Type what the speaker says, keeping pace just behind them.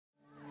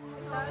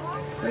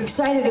We're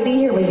excited to be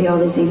here with y'all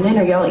this evening.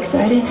 Are y'all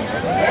excited?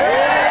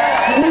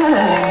 Yeah,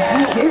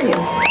 I hear you.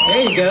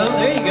 There you go,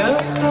 there you go.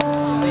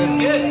 Sounds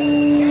good.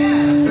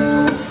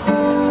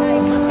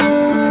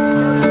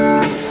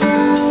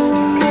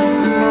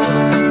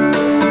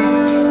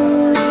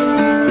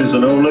 There's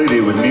an old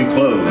lady with new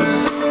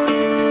clothes.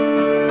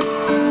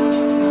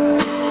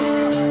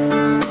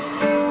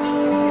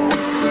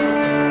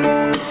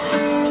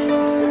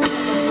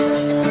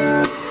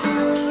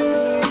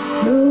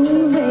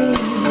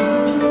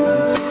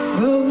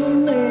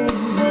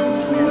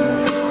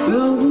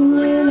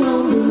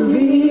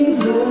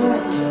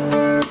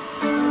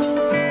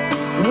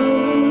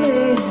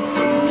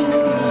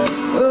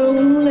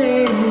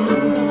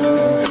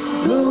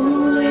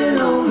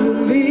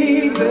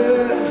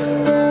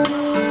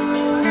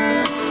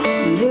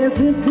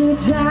 There's a good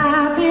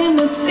job in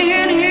the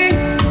city,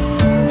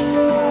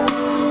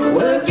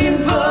 working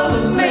for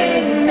the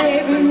man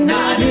every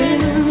night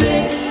and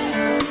day.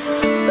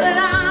 But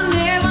I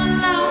never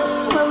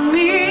lost 1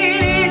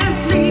 minute of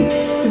sleep,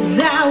 'cause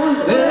I was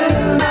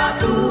worried about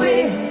the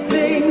way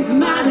things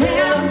might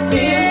have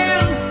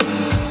been.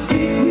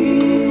 Big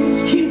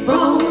wheels keep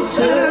on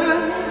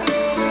turning,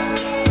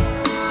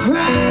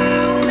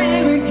 Proud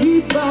Mary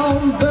keep on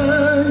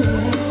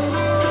burning,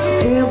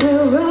 and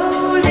we're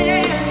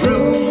rolling,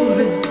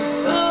 rolling,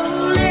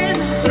 rolling,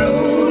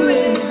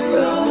 rolling,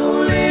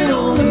 rolling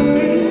on the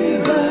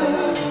river.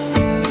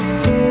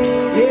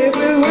 Yeah,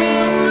 we're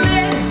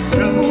rolling,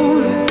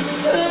 rolling,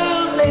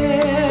 rolling,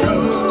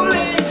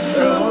 rolling,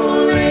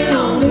 rolling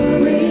on the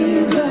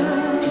river.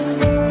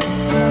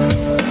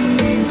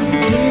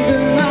 Leaving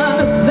a lot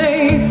of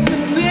mates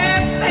and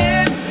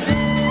Memphis,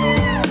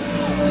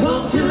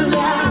 from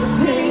July to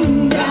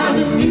Pain down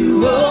in New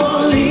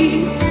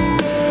Orleans.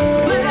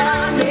 But I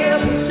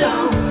never saw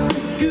the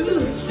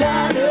good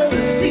side of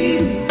the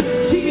city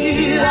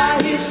till I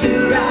hitched a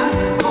ride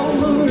on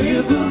the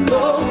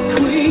riverboat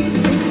queen.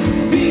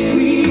 Big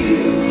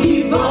wheels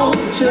keep on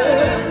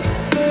turning,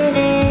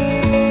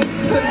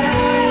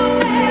 Proud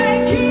Mary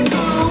keep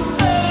on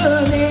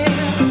burning,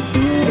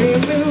 and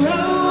we're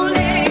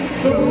rolling,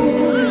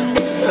 rolling,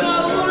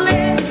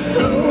 rolling,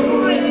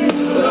 rolling,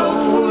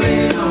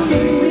 rolling on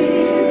the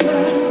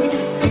river.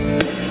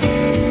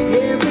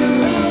 Yeah, we're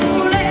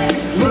rolling,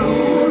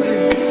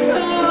 rolling,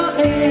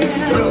 rolling,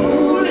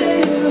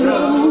 rolling,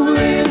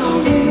 rolling on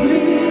the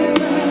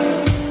river.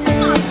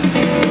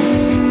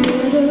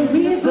 Said the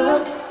river,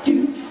 do,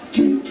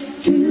 do,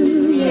 do,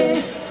 yeah.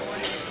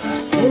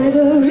 Said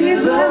the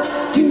river,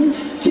 do,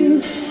 do,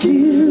 do,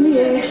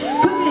 yeah.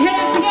 Put your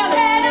hands together.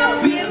 Said the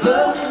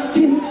river,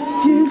 do,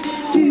 do,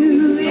 do,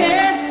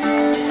 yeah.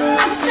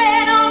 I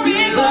said the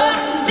river,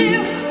 do,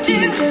 do,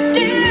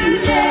 do,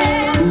 yeah.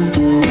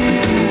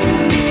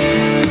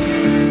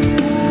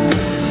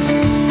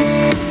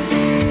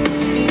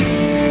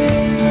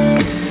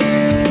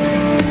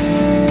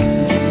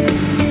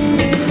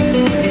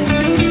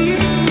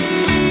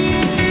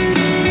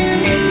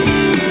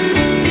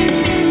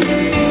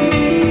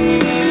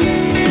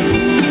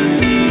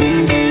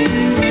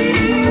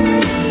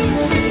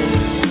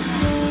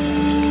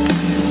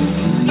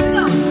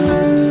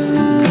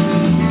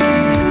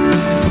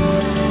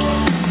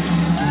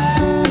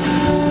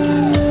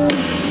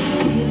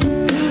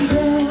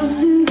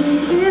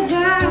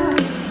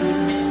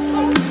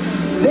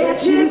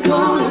 Bet you're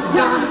gonna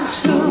find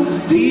some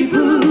people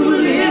who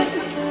live.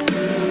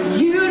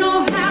 You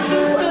don't have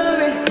to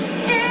worry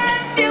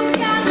if you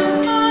got no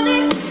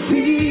money.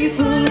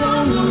 People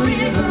on the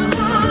river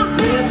are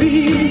happy,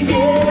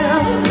 yeah.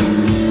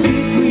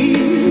 Big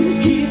wheels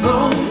keep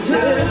on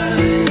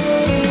turning,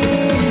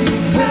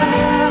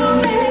 Proud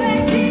Mary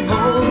keep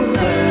on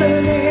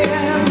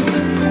burning.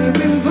 We've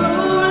been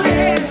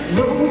rolling,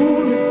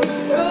 rolling,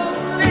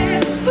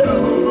 rolling,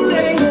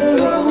 rolling,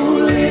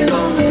 rolling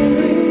on the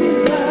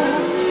river.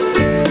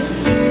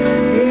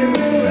 Yeah,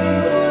 we're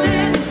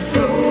rolling,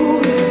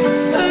 rolling,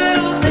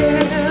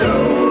 rolling,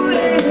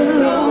 rolling,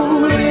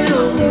 rolling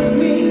on the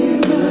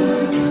river.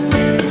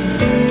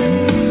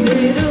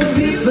 Say the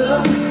river,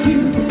 do,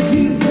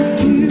 do,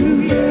 do,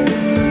 yeah.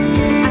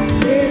 I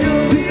say the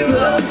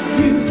river,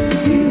 do,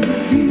 do,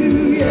 do,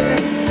 yeah.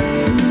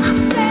 I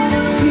say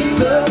the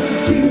river,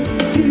 do,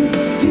 do,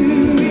 do,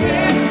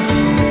 yeah.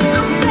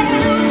 I say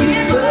the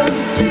river,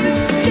 do,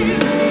 do,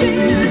 do,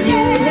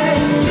 yeah.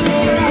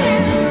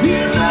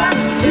 River,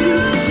 do,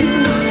 do,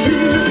 do,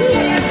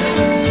 yeah.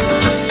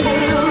 I say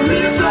the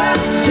river,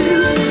 do,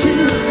 do,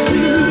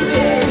 do,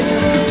 yeah.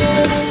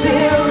 I say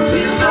the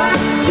river,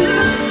 do,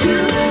 do,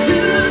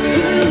 do,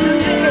 do,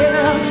 yeah.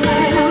 I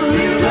say the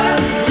river,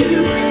 do,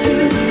 do,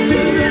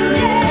 do,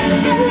 yeah.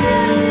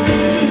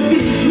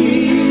 Big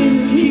wheels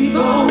keep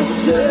on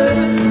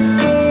turning.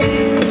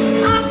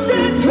 I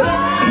said,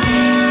 Proud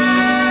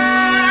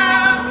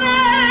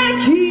Mary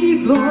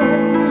keep on,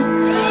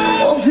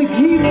 want to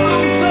keep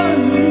on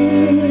burning.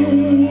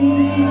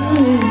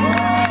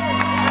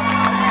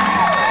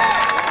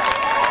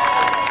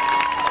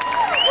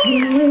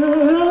 And we're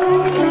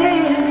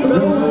rolling,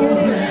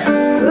 rolling,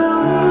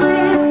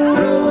 rolling,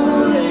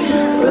 rolling,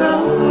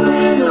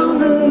 rolling on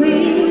the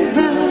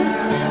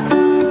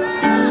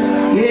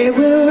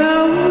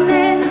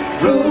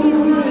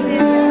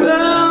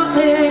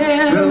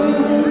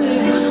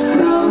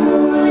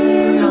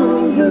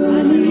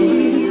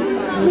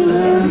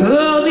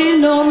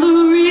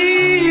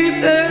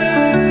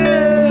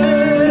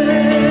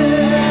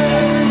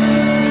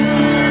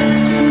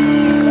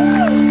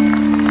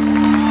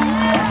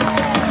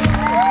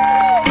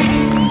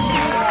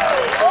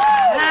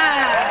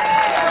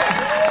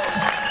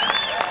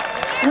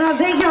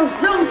Thank y'all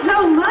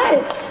so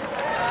much.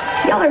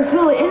 Y'all are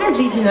full of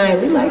energy tonight.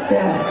 We like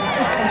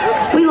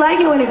that. We like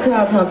it when a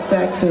crowd talks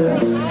back to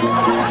us.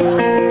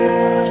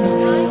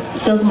 It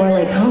feels more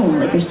like home,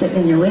 like you're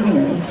sitting in your living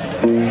room.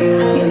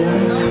 You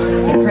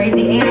know, your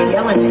crazy aunt's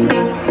yelling at you.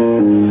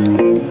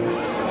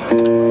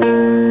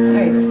 All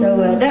right,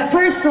 so that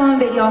first song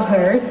that y'all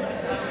heard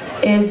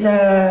is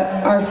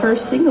our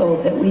first single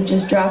that we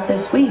just dropped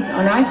this week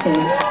on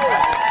iTunes.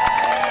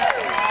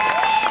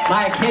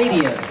 My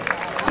Acadia.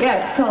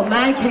 Yeah, it's called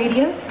My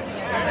Acadia.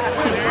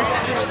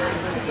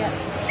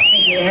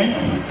 Thank you, Aaron.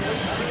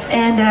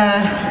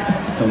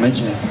 And Don't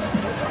mention it.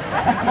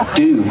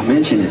 Do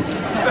mention it.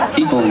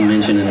 Keep on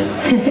mentioning it.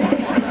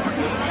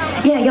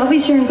 yeah, y'all be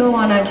sure and go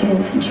on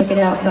iTunes and check it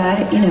out. Buy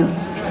it, you know,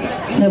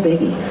 no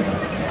biggie.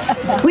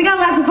 We got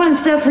lots of fun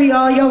stuff for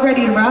y'all. Y'all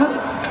ready to rock?